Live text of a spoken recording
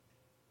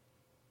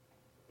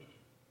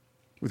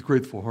With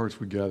grateful hearts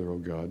we gather, O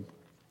God,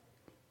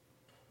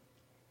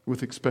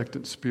 with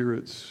expectant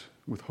spirits,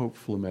 with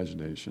hopeful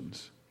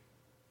imaginations.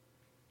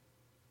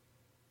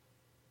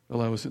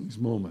 Allow us in these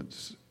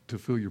moments to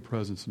feel your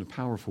presence in a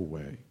powerful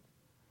way.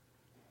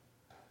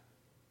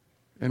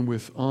 And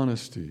with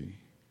honesty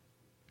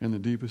and the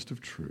deepest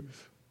of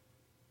truth,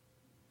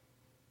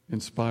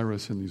 inspire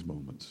us in these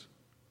moments.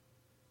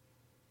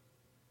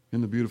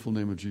 In the beautiful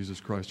name of Jesus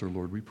Christ our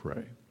Lord, we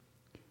pray.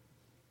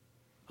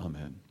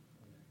 Amen.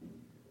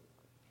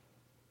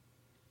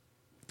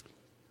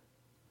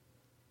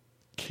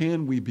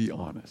 Can we be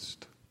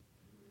honest?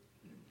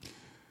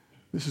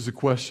 This is a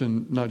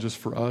question not just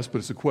for us, but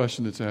it's a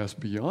question that's asked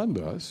beyond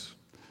us.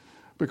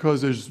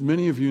 Because as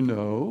many of you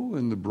know,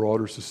 in the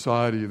broader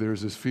society,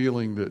 there's this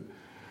feeling that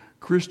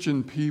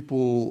Christian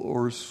people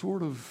are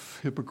sort of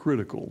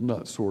hypocritical.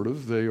 Not sort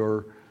of, they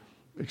are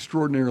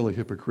extraordinarily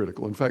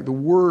hypocritical. In fact, the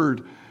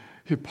word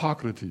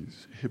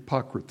Hippocrates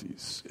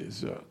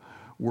is a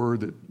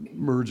word that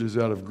emerges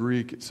out of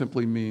Greek. It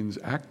simply means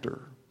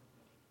actor.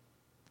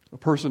 A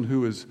person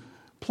who is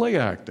play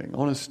acting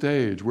on a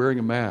stage, wearing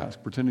a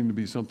mask, pretending to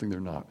be something they're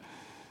not.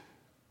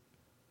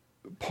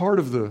 Part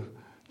of the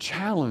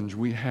challenge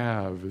we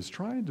have is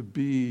trying to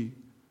be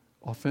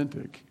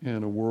authentic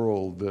in a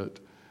world that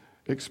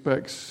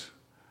expects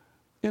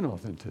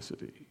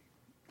inauthenticity,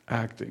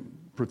 acting,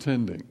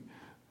 pretending.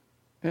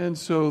 And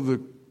so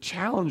the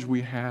challenge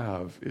we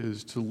have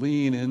is to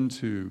lean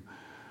into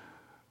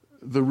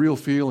the real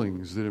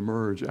feelings that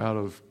emerge out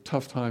of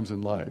tough times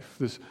in life.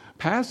 This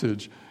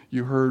passage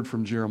you heard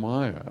from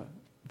Jeremiah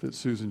that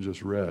Susan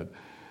just read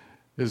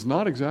is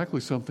not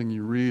exactly something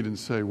you read and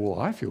say, well,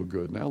 I feel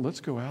good. Now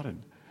let's go out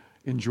and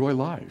enjoy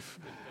life.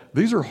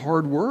 These are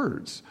hard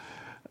words.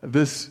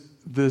 This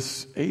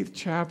 8th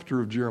chapter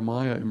of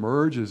Jeremiah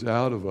emerges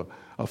out of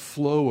a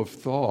flow of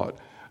thought.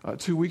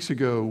 2 weeks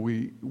ago,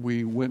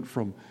 we went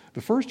from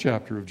the first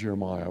chapter of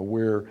Jeremiah,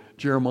 where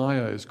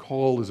Jeremiah is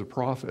called as a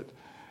prophet,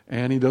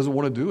 and he doesn't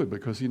want to do it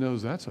because he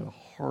knows that's a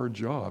hard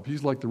job.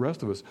 He's like the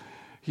rest of us.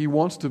 He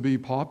wants to be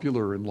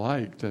popular and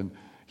liked, and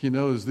he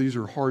knows these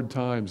are hard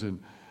times,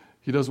 and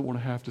he doesn't want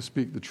to have to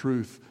speak the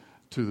truth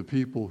to the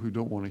people who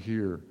don't want to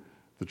hear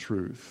the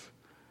truth.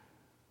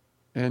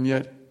 And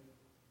yet,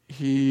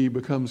 he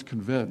becomes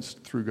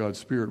convinced through God's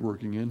Spirit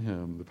working in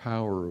him the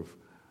power of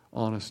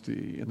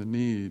honesty and the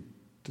need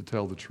to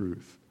tell the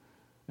truth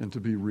and to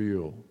be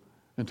real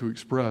and to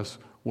express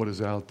what is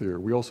out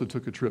there. We also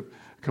took a trip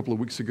a couple of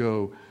weeks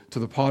ago to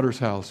the potter's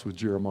house with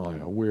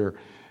Jeremiah, where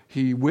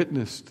he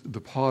witnessed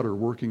the potter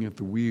working at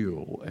the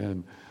wheel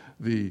and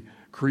the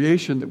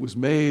creation that was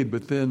made,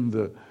 but then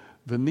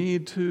the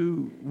need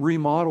to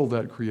remodel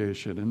that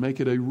creation and make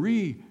it a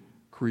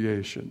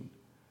recreation.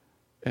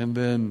 And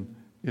then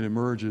it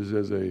emerges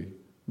as a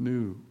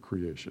new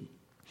creation.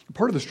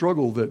 Part of the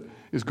struggle that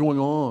is going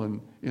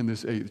on in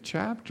this 8th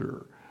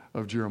chapter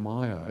of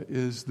Jeremiah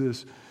is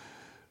this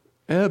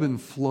ebb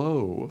and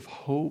flow of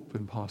hope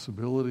and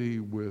possibility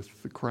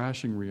with the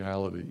crashing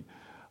reality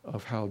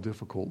of how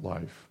difficult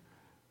life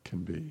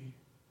can be.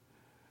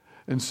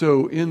 And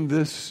so in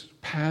this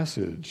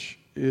passage,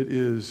 it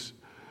is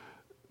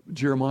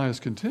Jeremiah's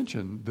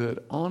contention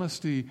that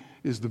honesty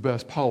is the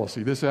best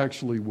policy. This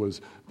actually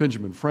was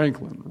Benjamin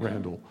Franklin,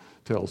 Randall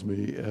tells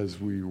me, as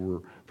we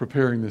were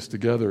preparing this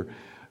together.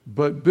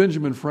 But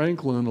Benjamin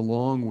Franklin,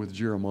 along with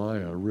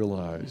Jeremiah,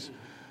 realized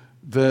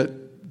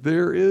that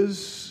there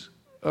is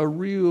a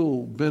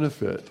real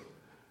benefit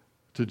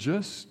to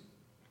just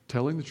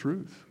telling the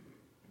truth,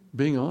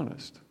 being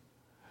honest.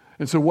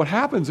 And so what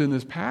happens in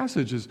this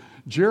passage is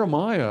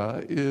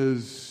Jeremiah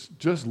is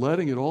just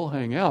letting it all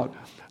hang out,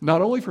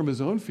 not only from his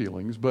own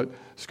feelings, but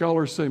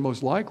scholars say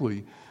most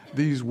likely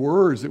these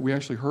words that we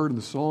actually heard in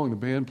the song the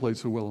band played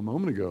so well a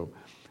moment ago.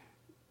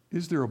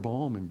 Is there a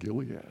balm in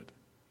Gilead?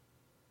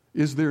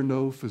 Is there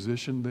no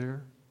physician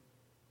there?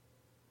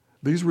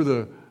 These were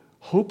the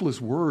hopeless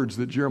words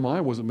that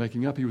Jeremiah wasn't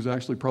making up. He was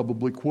actually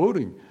probably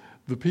quoting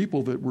the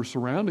people that were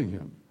surrounding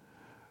him.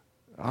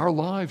 Our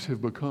lives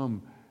have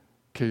become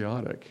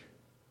chaotic.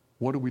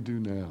 What do we do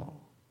now?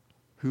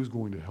 Who's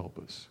going to help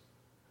us?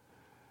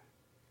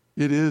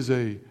 It is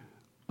an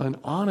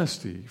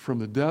honesty from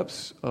the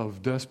depths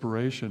of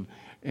desperation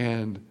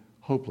and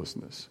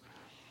hopelessness.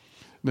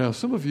 Now,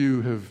 some of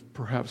you have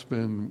perhaps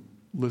been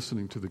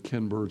listening to the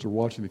Ken Burns or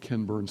watching the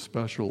Ken Burns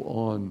special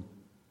on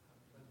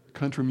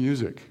country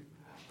music.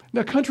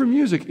 Now, country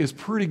music is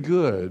pretty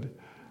good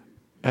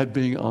at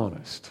being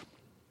honest.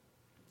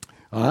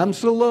 I'm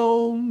so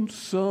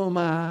lonesome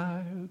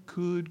I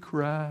could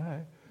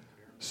cry.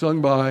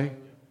 Sung by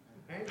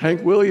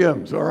Hank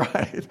Williams, all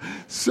right.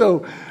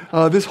 So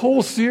this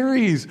whole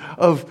series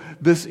of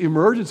this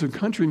emergence of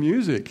country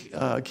music,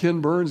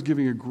 Ken Burns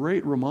giving a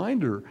great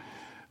reminder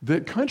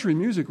that country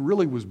music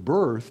really was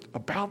birthed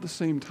about the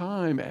same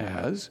time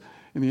as,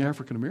 in the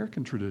African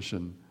American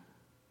tradition,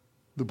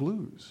 the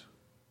blues.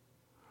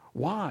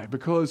 Why?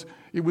 Because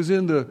it was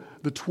in the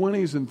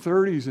 20s and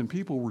 30s and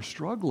people were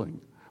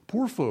struggling.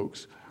 Poor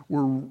folks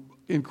were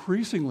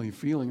increasingly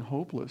feeling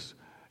hopeless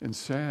and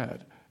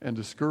sad and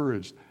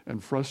discouraged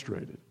and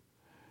frustrated.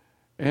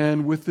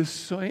 And with this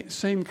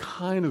same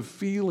kind of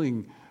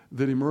feeling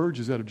that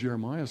emerges out of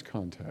Jeremiah's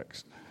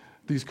context,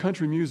 these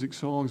country music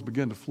songs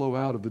begin to flow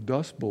out of the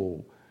Dust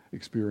Bowl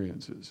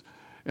experiences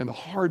and the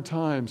hard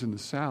times in the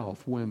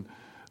South when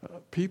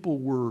people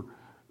were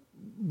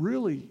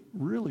really,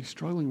 really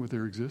struggling with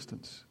their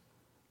existence,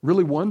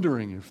 really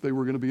wondering if they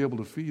were going to be able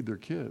to feed their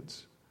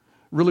kids,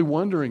 really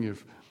wondering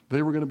if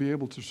they were going to be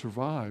able to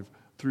survive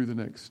through the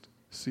next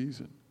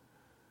season.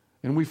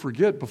 And we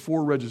forget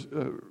before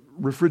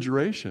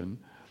refrigeration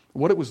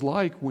what it was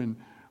like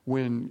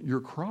when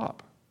your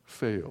crop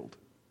failed,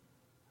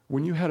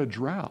 when you had a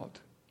drought,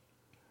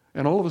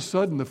 and all of a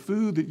sudden the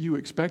food that you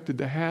expected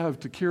to have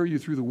to carry you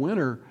through the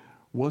winter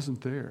wasn't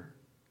there.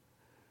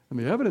 And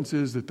the evidence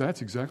is that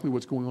that's exactly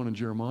what's going on in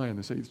Jeremiah in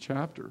this 8th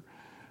chapter.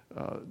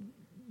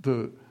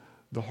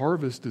 The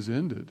harvest is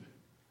ended.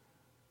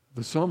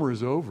 The summer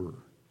is over,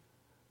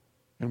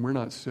 and we're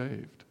not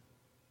saved.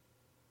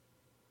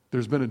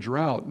 There's been a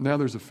drought. Now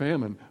there's a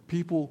famine.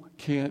 People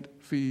can't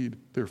feed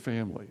their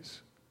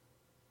families.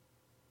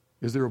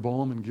 Is there a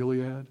balm in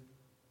Gilead?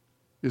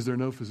 Is there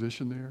no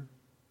physician there?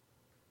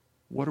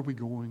 What are we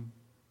going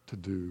to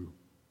do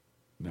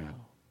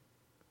now?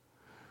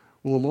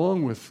 Well,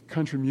 along with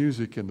country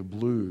music and the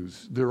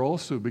blues, there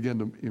also began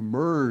to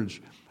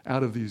emerge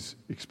out of these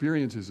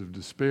experiences of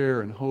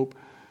despair and hope,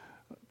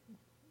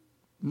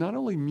 not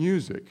only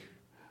music,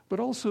 but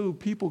also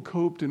people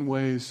coped in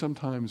ways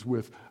sometimes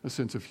with a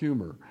sense of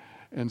humor.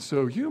 And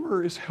so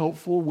humor is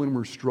helpful when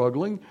we're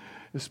struggling,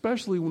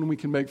 especially when we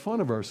can make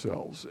fun of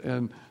ourselves.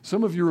 And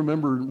some of you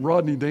remember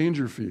Rodney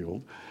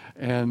Dangerfield,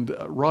 and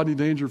Rodney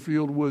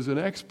Dangerfield was an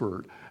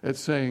expert at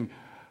saying,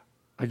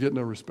 "I get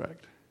no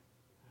respect,"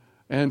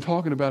 and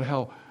talking about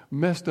how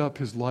messed up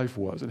his life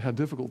was and how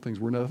difficult things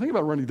were. Now, the thing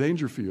about Rodney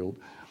Dangerfield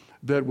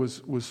that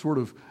was sort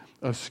of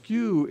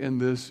askew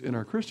in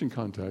our Christian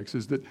context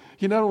is that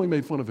he not only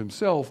made fun of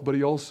himself, but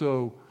he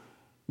also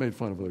made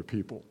fun of other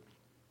people.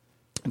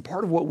 And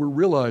part of what we're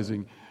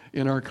realizing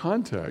in our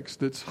context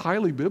that's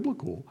highly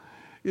biblical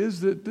is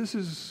that this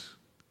is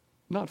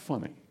not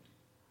funny.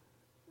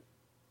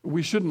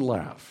 We shouldn't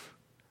laugh.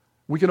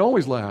 We can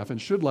always laugh and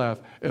should laugh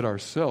at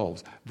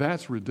ourselves.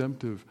 That's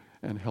redemptive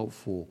and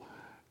helpful.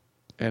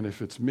 And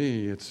if it's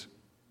me, it's,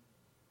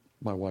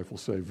 my wife will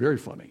say, very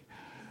funny.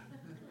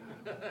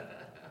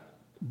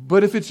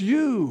 But if it's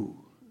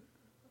you,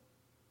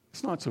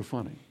 it's not so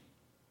funny.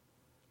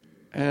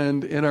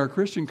 And in our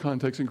Christian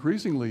context,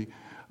 increasingly,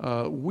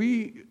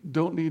 we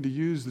don't need to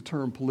use the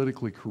term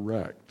politically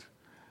correct.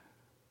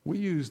 We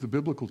use the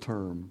biblical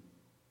term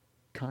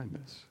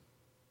kindness.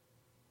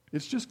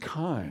 It's just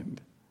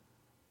kind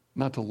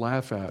not to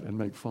laugh at and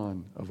make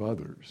fun of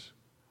others.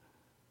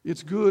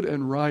 It's good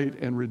and right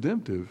and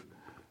redemptive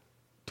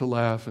to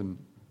laugh and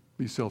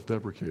be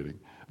self-deprecating.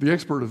 The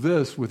expert of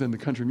this within the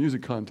country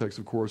music context,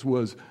 of course,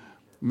 was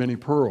Minnie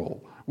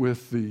Pearl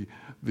with the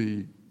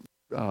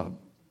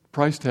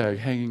price tag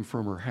hanging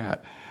from her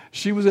hat.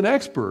 She was an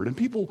expert, and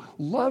people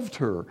loved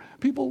her.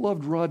 People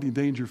loved Rodney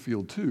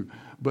Dangerfield too.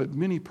 But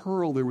Minnie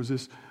Pearl, there was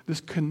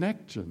this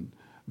connection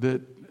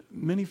that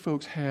many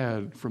folks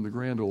had from the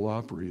Grand Ole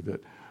Opry,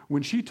 that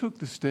when she took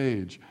the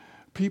stage,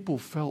 people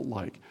felt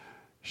like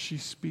she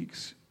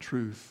speaks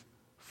truth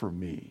for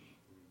me.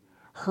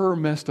 Her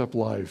messed up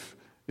life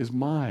is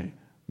my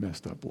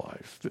messed up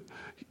life.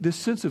 This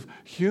sense of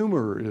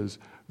humor is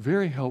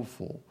very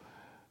helpful.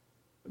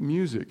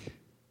 Music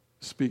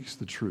speaks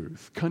the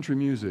truth. Country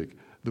music,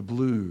 the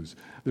blues.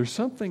 There's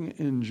something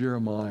in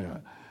Jeremiah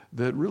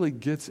that really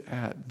gets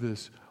at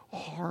this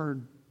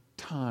hard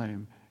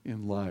time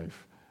in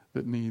life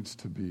that needs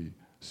to be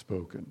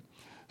spoken.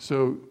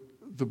 So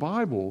the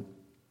Bible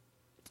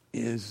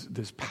is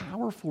this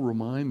powerful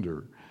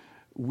reminder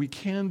we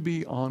can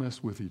be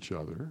honest with each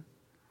other,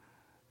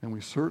 and we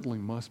certainly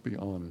must be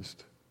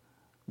honest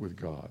with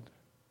God.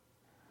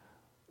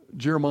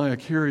 Jeremiah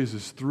carries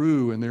us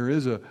through, and there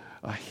is a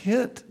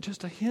hint,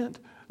 just a hint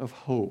of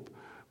hope,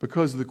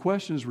 because the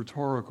question is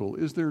rhetorical.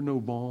 Is there no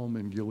balm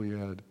in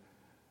Gilead?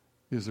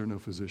 Is there no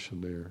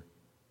physician there?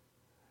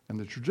 And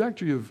the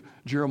trajectory of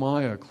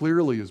Jeremiah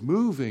clearly is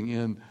moving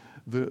in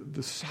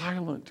the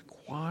silent,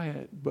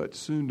 quiet, but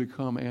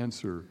soon-to-come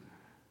answer.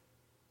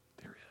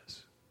 There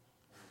is.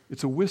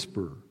 It's a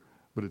whisper,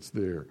 but it's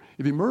there.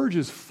 It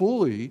emerges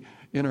fully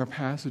in our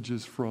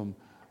passages from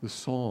the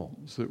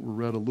Psalms that were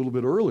read a little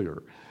bit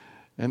earlier.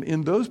 And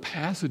in those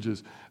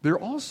passages, there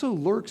also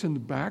lurks in the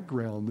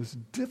background this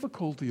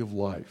difficulty of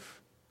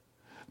life,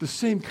 the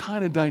same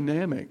kind of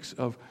dynamics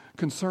of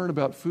concern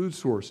about food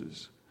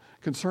sources,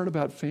 concern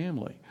about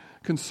family,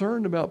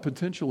 concern about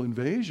potential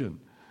invasion,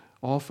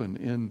 often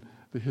in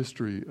the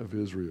history of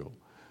Israel.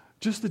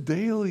 Just the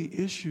daily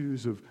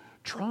issues of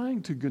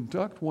trying to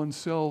conduct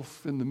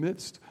oneself in the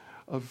midst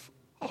of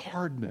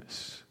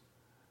hardness.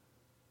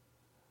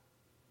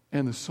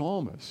 And the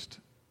psalmist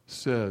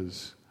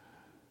says,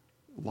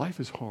 life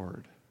is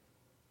hard,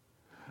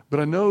 but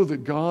I know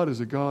that God is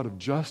a God of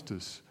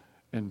justice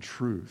and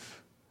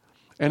truth.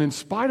 And in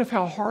spite of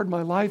how hard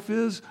my life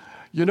is,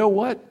 you know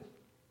what?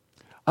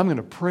 I'm going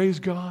to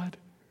praise God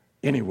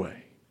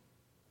anyway.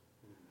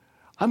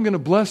 I'm going to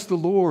bless the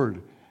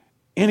Lord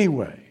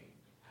anyway.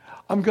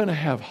 I'm going to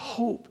have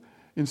hope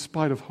in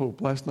spite of hope.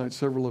 Last night,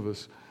 several of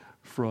us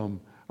from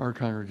our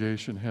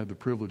congregation had the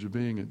privilege of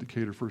being at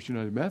Decatur First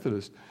United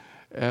Methodist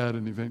at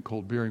an event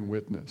called Bearing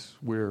Witness,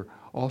 where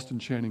Austin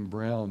Channing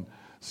Brown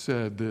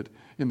said that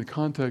in the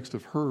context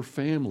of her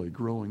family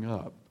growing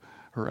up,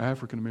 her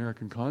African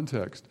American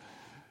context,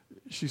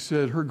 she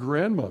said her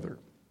grandmother,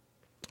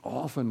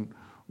 often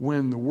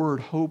when the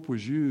word hope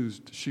was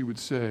used, she would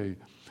say,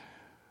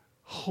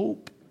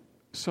 hope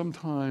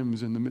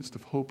sometimes in the midst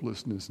of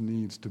hopelessness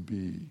needs to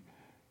be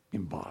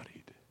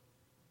embodied.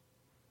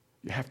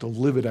 You have to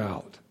live it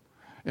out.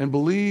 And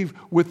believe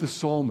with the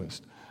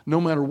psalmist,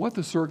 no matter what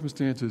the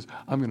circumstances,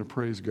 I'm going to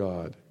praise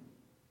God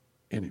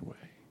anyway.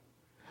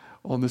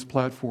 On this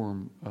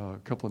platform a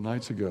couple of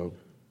nights ago,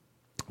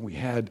 we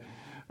had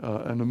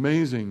an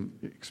amazing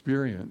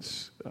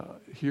experience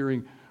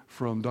hearing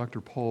from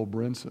Dr. Paul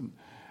Brinson.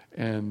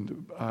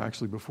 And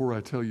actually, before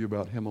I tell you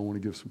about him, I want to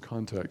give some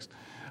context.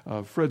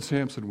 Fred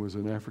Sampson was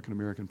an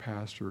African-American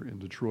pastor in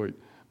Detroit,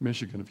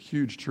 Michigan, a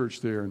huge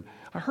church there. And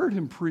I heard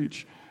him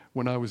preach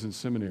when I was in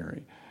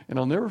seminary. And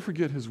I'll never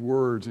forget his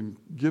words in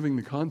giving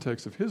the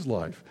context of his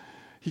life.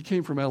 He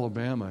came from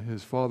Alabama.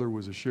 His father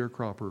was a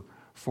sharecropper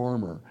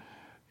farmer.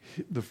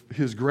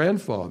 His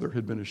grandfather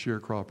had been a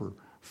sharecropper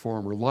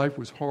farmer. Life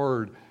was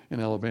hard in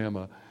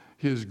Alabama.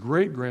 His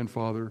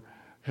great-grandfather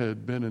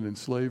had been an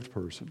enslaved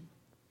person.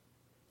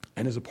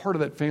 And as a part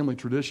of that family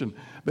tradition,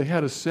 they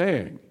had a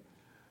saying,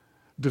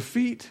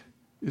 defeat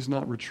is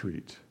not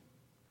retreat.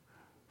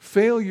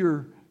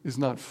 Failure is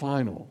not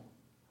final.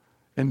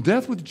 And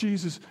death with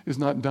Jesus is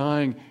not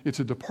dying, it's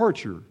a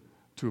departure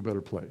to a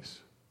better place.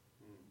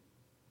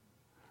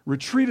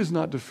 Retreat is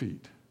not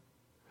defeat.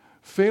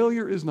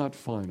 Failure is not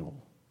final.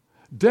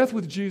 Death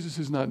with Jesus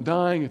is not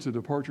dying, it's a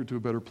departure to a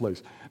better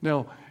place.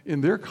 Now,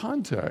 in their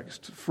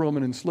context, from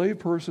an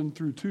enslaved person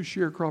through two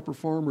sharecropper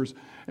farmers,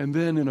 and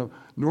then in a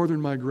northern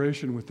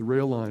migration with the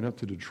rail line up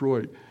to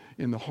Detroit,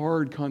 in the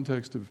hard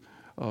context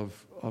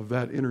of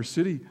that inner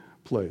city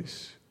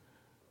place,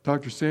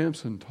 Dr.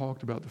 Sampson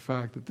talked about the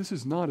fact that this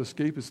is not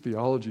escapist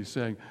theology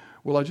saying,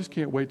 well, I just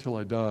can't wait till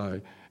I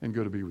die and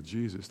go to be with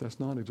Jesus. That's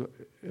not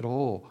at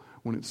all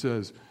when it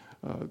says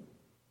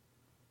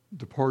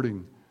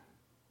departing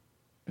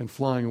and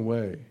flying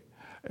away.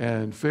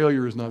 And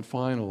failure is not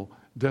final.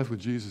 Death with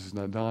Jesus is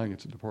not dying.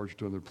 It's a departure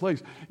to another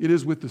place. It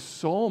is with the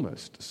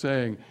psalmist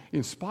saying,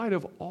 in spite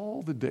of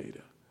all the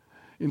data,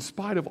 in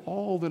spite of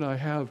all that I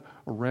have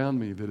around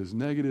me that is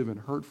negative and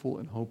hurtful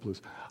and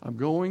hopeless, I'm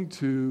going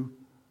to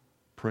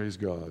praise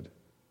God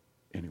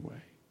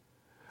anyway.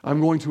 I'm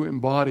going to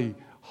embody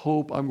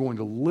hope. I'm going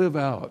to live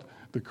out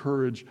the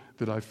courage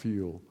that I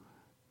feel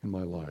in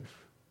my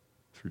life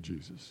through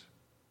Jesus.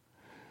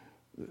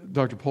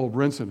 Dr. Paul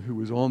Brinson, who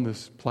was on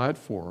this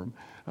platform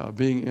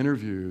being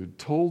interviewed,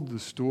 told the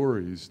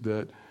stories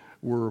that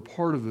were a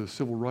part of the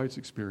civil rights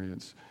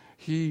experience.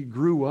 He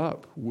grew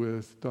up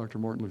with Dr.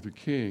 Martin Luther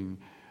King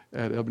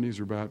at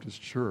Ebenezer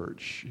Baptist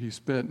Church. He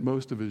spent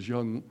most of his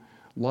young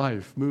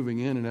life moving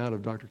in and out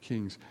of Dr.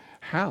 King's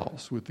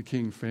house with the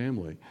King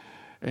family.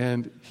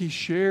 And he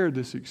shared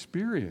this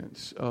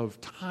experience of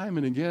time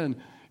and again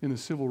in the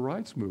civil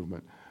rights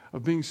movement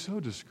of being so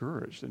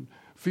discouraged and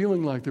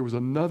feeling like there was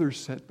another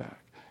setback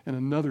and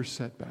another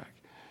setback.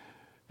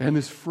 And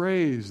this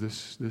phrase,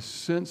 this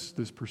sense,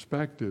 this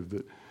perspective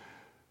that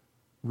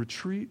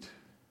retreat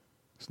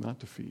is not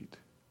defeat.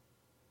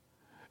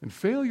 And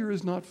failure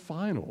is not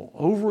final.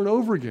 Over and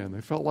over again,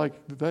 they felt like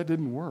that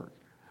didn't work.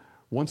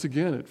 Once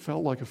again, it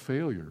felt like a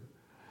failure.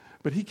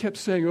 But he kept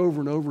saying over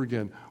and over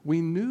again,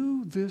 we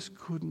knew this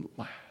couldn't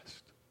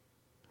last.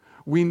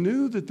 We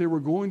knew that there were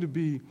going to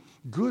be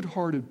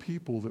good-hearted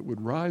people that would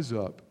rise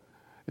up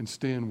and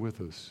stand with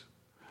us.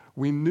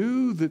 We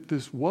knew that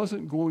this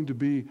wasn't going to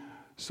be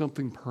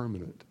something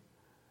permanent.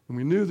 And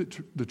we knew that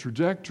the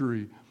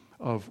trajectory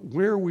of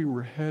where we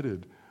were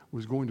headed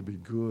was going to be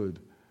good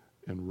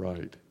and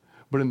right.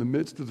 But in the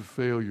midst of the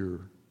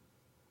failure,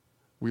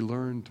 we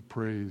learned to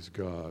praise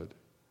God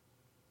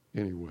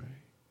anyway.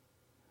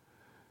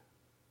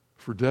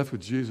 For death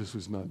with Jesus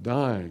was not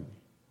dying.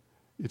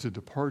 It's a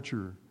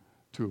departure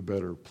to a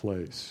better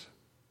place.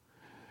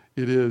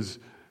 It is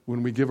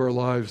when we give our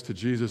lives to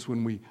Jesus,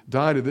 when we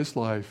die to this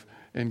life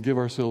and give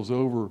ourselves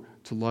over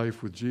to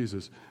life with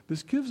Jesus,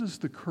 this gives us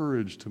the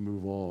courage to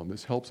move on.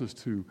 This helps us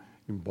to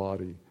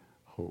embody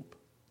hope.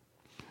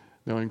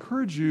 Now, I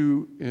encourage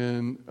you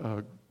in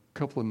a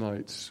couple of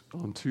nights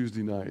on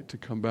Tuesday night to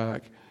come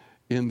back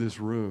in this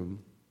room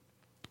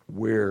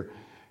where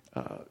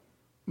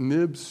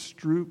Nib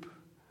Stroop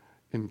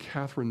and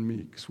Catherine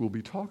Meeks will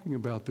be talking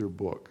about their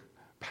book,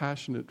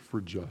 Passionate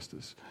for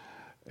Justice.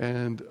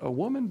 And a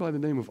woman by the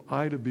name of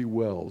Ida B.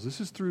 Wells,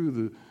 this is through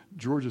the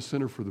Georgia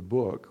Center for the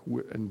Book,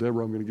 and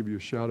Deborah, I'm going to give you a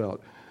shout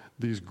out,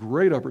 these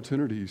great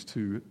opportunities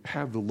to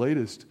have the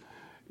latest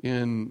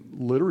in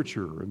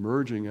literature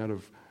emerging out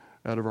of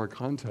our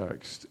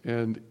context.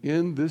 And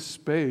in this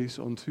space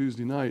on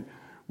Tuesday night,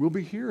 we'll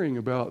be hearing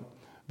about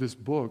this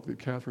book that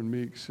Catherine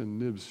Meeks and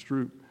Nibs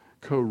Stroop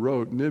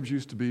co-wrote. Nibs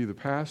used to be the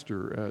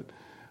pastor at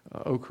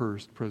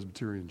Oakhurst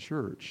Presbyterian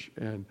Church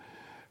and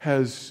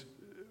has,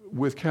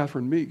 with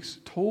Catherine Meeks,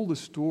 told the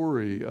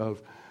story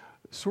of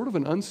sort of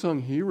an unsung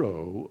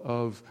hero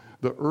of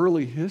the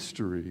early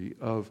history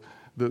of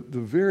the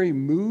very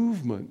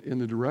movement in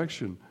the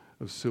direction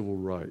of civil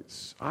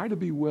rights. Ida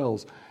B.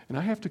 Wells, and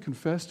I have to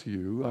confess to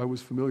you, I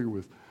was familiar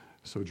with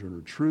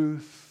Sojourner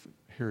Truth,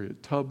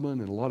 Harriet Tubman,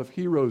 and a lot of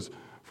heroes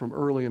from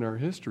early in our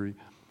history.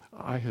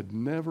 I had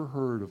never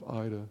heard of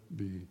Ida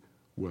B.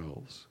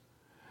 Wells.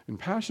 In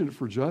Passionate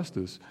for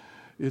Justice,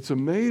 it's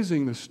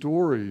amazing the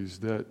stories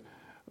that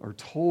are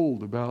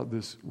told about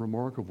this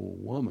remarkable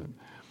woman.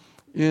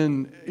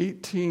 In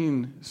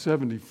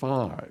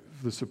 1875,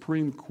 the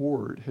Supreme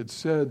Court had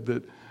said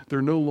that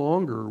there no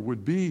longer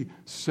would be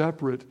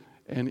separate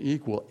and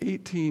equal.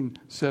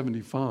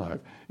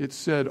 1875, it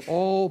said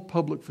all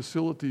public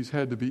facilities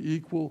had to be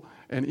equal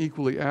and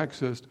equally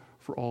accessed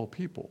for all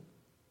people.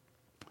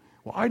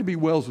 Well, Ida B.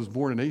 Wells was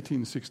born in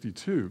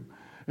 1862,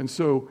 and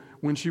so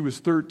when she was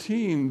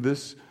 13,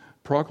 this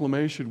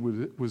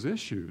proclamation was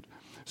issued.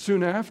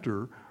 Soon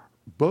after,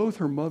 both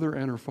her mother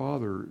and her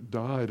father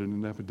died in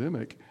an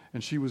epidemic,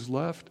 and she was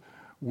left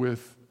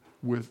with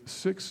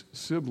 6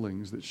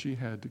 siblings that she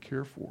had to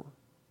care for.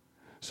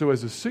 So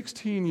as a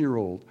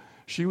 16-year-old,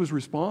 she was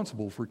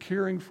responsible for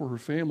caring for her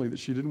family that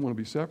she didn't want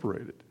to be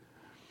separated.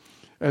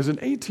 As an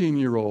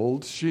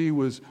 18-year-old, she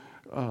was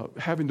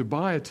having to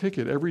buy a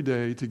ticket every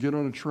day to get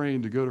on a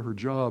train to go to her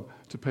job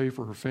to pay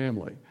for her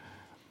family.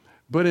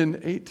 But in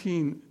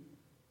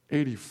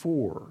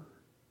 1884,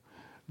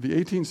 the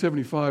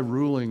 1875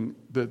 ruling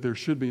that there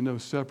should be no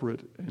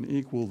separate and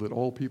equal, that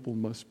all people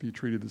must be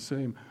treated the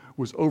same,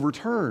 was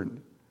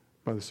overturned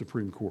by the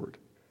Supreme Court.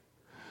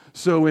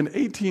 So in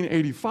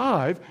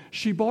 1885,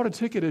 she bought a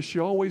ticket, as she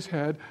always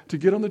had, to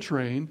get on the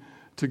train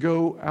to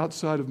go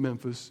outside of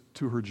Memphis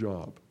to her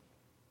job.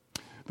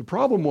 The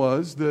problem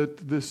was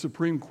that this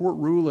Supreme Court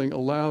ruling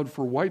allowed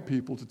for white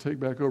people to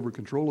take back over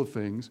control of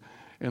things,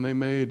 and they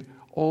made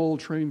all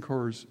train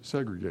cars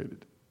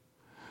segregated.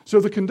 So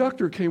the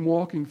conductor came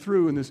walking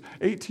through, and this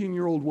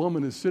 18-year-old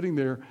woman is sitting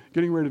there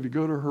getting ready to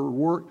go to her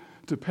work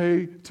to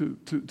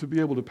be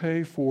able to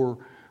pay for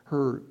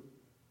her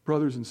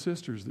brothers and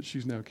sisters that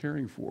she's now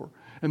caring for.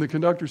 And the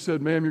conductor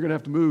said, "Ma'am, you're going to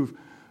have to move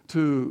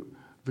to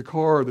the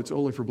car that's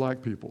only for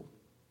black people."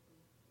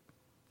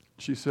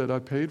 She said, "I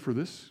paid for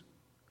this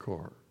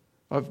car.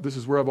 This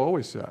is where I've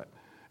always sat."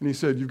 And he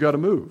said, "You've got to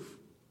move.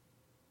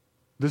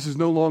 This is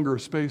no longer a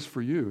space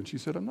for you." And she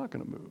said, "I'm not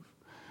going to move."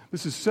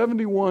 This is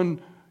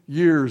 71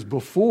 years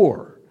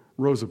before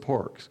Rosa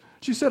Parks.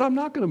 She said, "I'm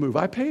not going to move.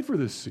 I paid for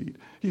this seat."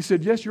 He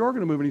said, "Yes, you are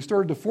going to move." And he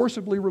started to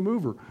forcibly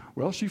remove her.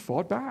 Well, she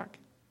fought back.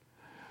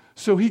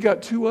 So he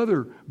got 2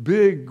 other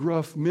big,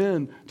 gruff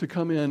men to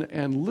come in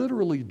and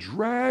literally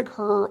drag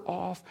her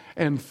off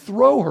and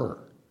throw her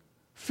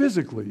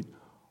physically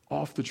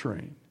off the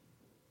train.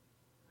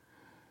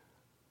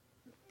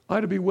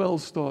 Ida B.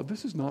 Wells thought,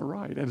 this is not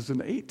right. And as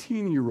an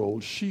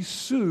 18-year-old, she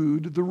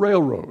sued the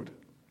railroad.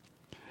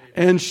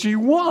 And she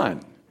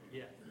won.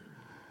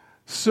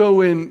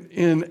 So in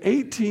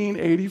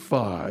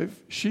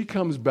 1885, she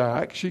comes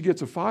back. She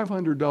gets a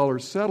 $500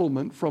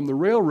 settlement from the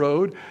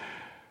railroad,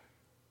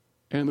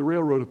 and the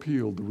railroad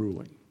appealed the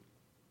ruling.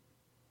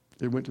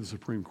 It went to the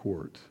Supreme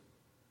Court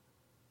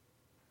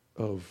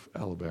of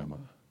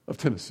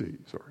Tennessee.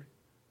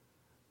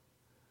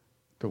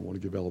 Don't want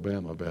to give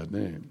Alabama a bad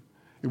name.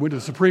 It went to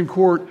the Supreme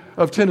Court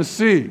of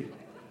Tennessee.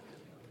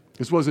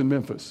 This was in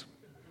Memphis.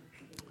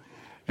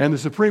 And the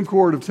Supreme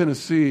Court of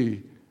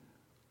Tennessee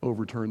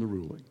overturned the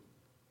ruling.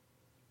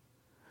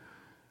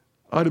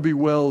 Ida B.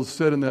 Wells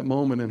said in that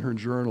moment in her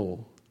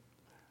journal,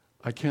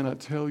 "I cannot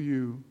tell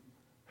you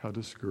how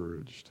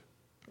discouraged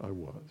I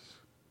was.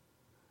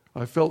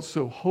 I felt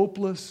so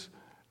hopeless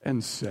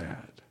and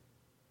sad."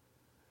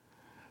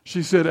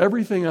 She said,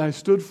 "Everything I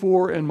stood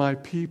for and my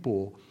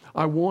people,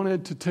 I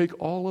wanted to take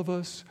all of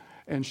us,"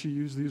 and she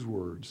used these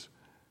words,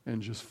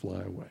 "and just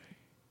fly away.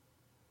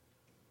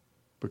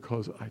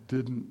 Because I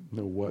didn't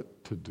know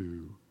what to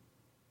do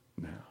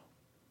now."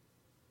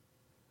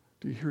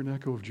 Do you hear an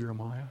echo of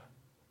Jeremiah?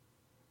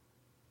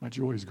 My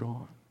joy is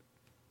gone.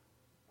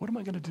 What am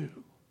I going to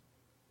do?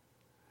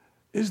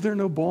 Is there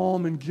no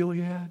balm in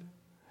Gilead?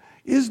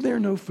 Is there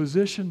no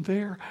physician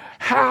there?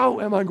 How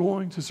am I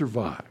going to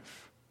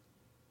survive?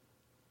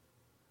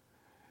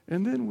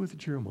 And then with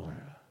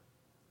Jeremiah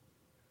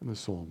and the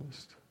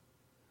psalmist,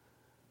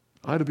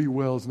 Ida B.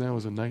 Wells, now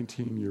as a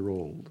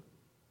 19-year-old,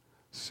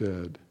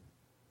 said,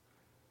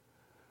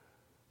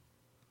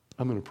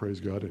 "I'm going to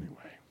praise God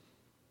anyway.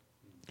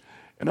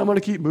 And I'm going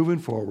to keep moving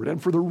forward."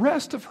 And for the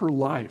rest of her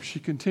life, she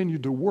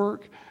continued to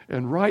work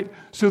and write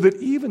so that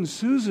even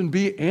Susan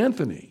B.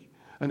 Anthony,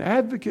 an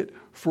advocate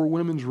for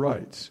women's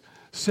rights,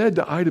 said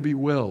to Ida B.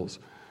 Wells,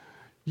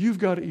 "You've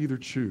got to either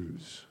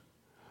choose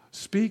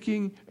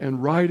speaking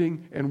and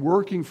writing and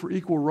working for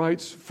equal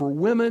rights for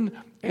women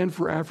and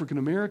for African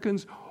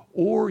Americans,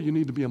 or you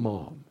need to be a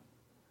mom.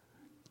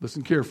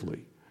 Listen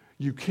carefully.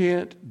 You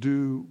can't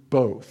do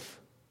both,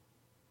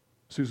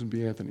 Susan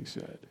B. Anthony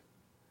said.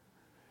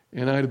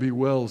 And Ida B.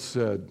 Wells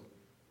said,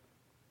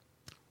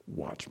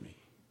 watch me.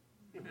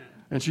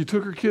 And she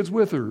took her kids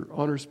with her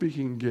on her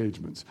speaking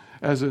engagements.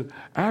 As an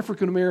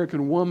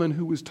African-American woman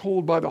who was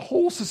told by the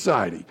whole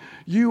society,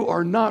 you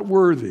are not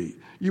worthy,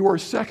 you are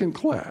second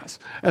class,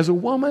 as a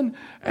woman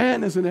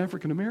and as an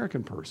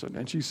African-American person.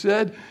 And she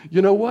said,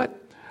 you know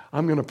what?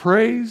 I'm going to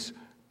praise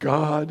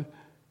God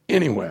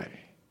anyway.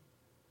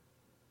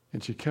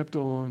 And she kept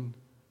on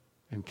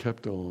and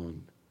kept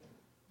on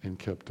and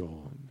kept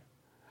on.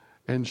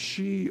 And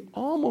she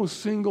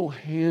almost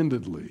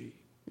single-handedly,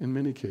 in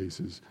many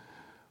cases,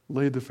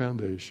 laid the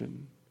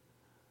foundation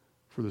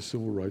for the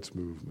civil rights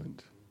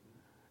movement.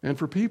 And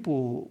for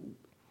people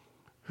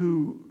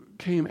who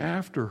came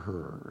after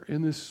her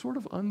in this sort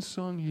of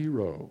unsung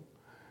hero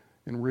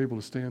and were able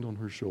to stand on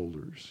her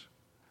shoulders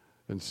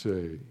and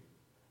say,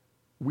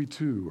 we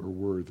too are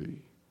worthy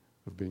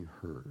of being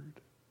heard.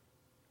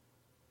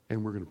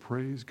 And we're going to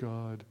praise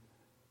God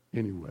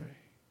anyway.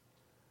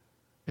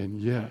 And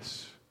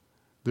yes,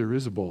 there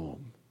is a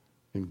balm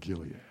in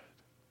Gilead.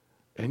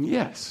 And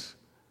yes,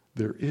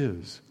 there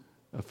is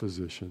a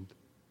physician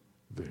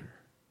there.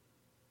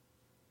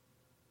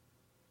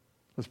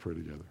 Let's pray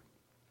together.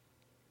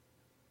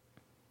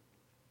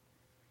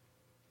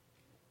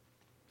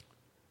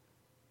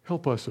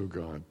 Help us, O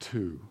God,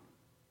 to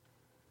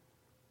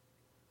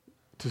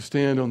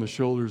stand on the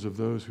shoulders of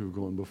those who have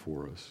gone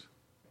before us,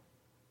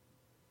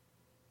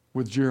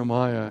 with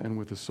Jeremiah and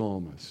with the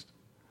psalmist,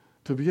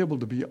 to be able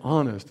to be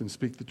honest and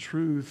speak the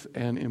truth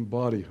and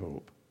embody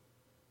hope,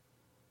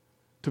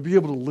 to be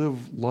able to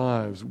live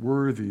lives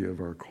worthy of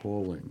our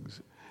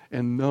callings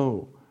and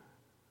know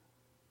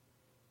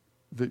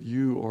that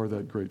you are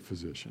that great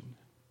physician.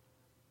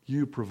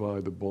 You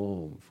provide the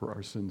balm for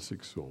our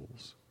sin-sick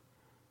souls.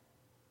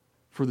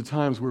 For the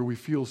times where we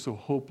feel so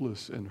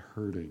hopeless and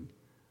hurting,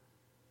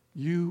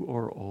 you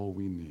are all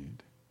we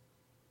need.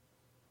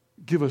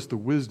 Give us the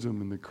wisdom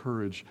and the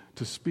courage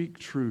to speak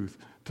truth,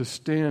 to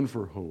stand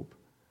for hope,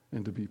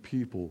 and to be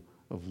people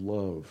of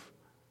love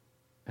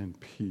and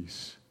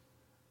peace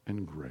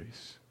and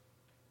grace.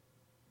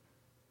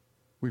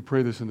 We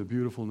pray this in the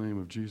beautiful name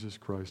of Jesus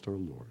Christ our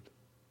Lord.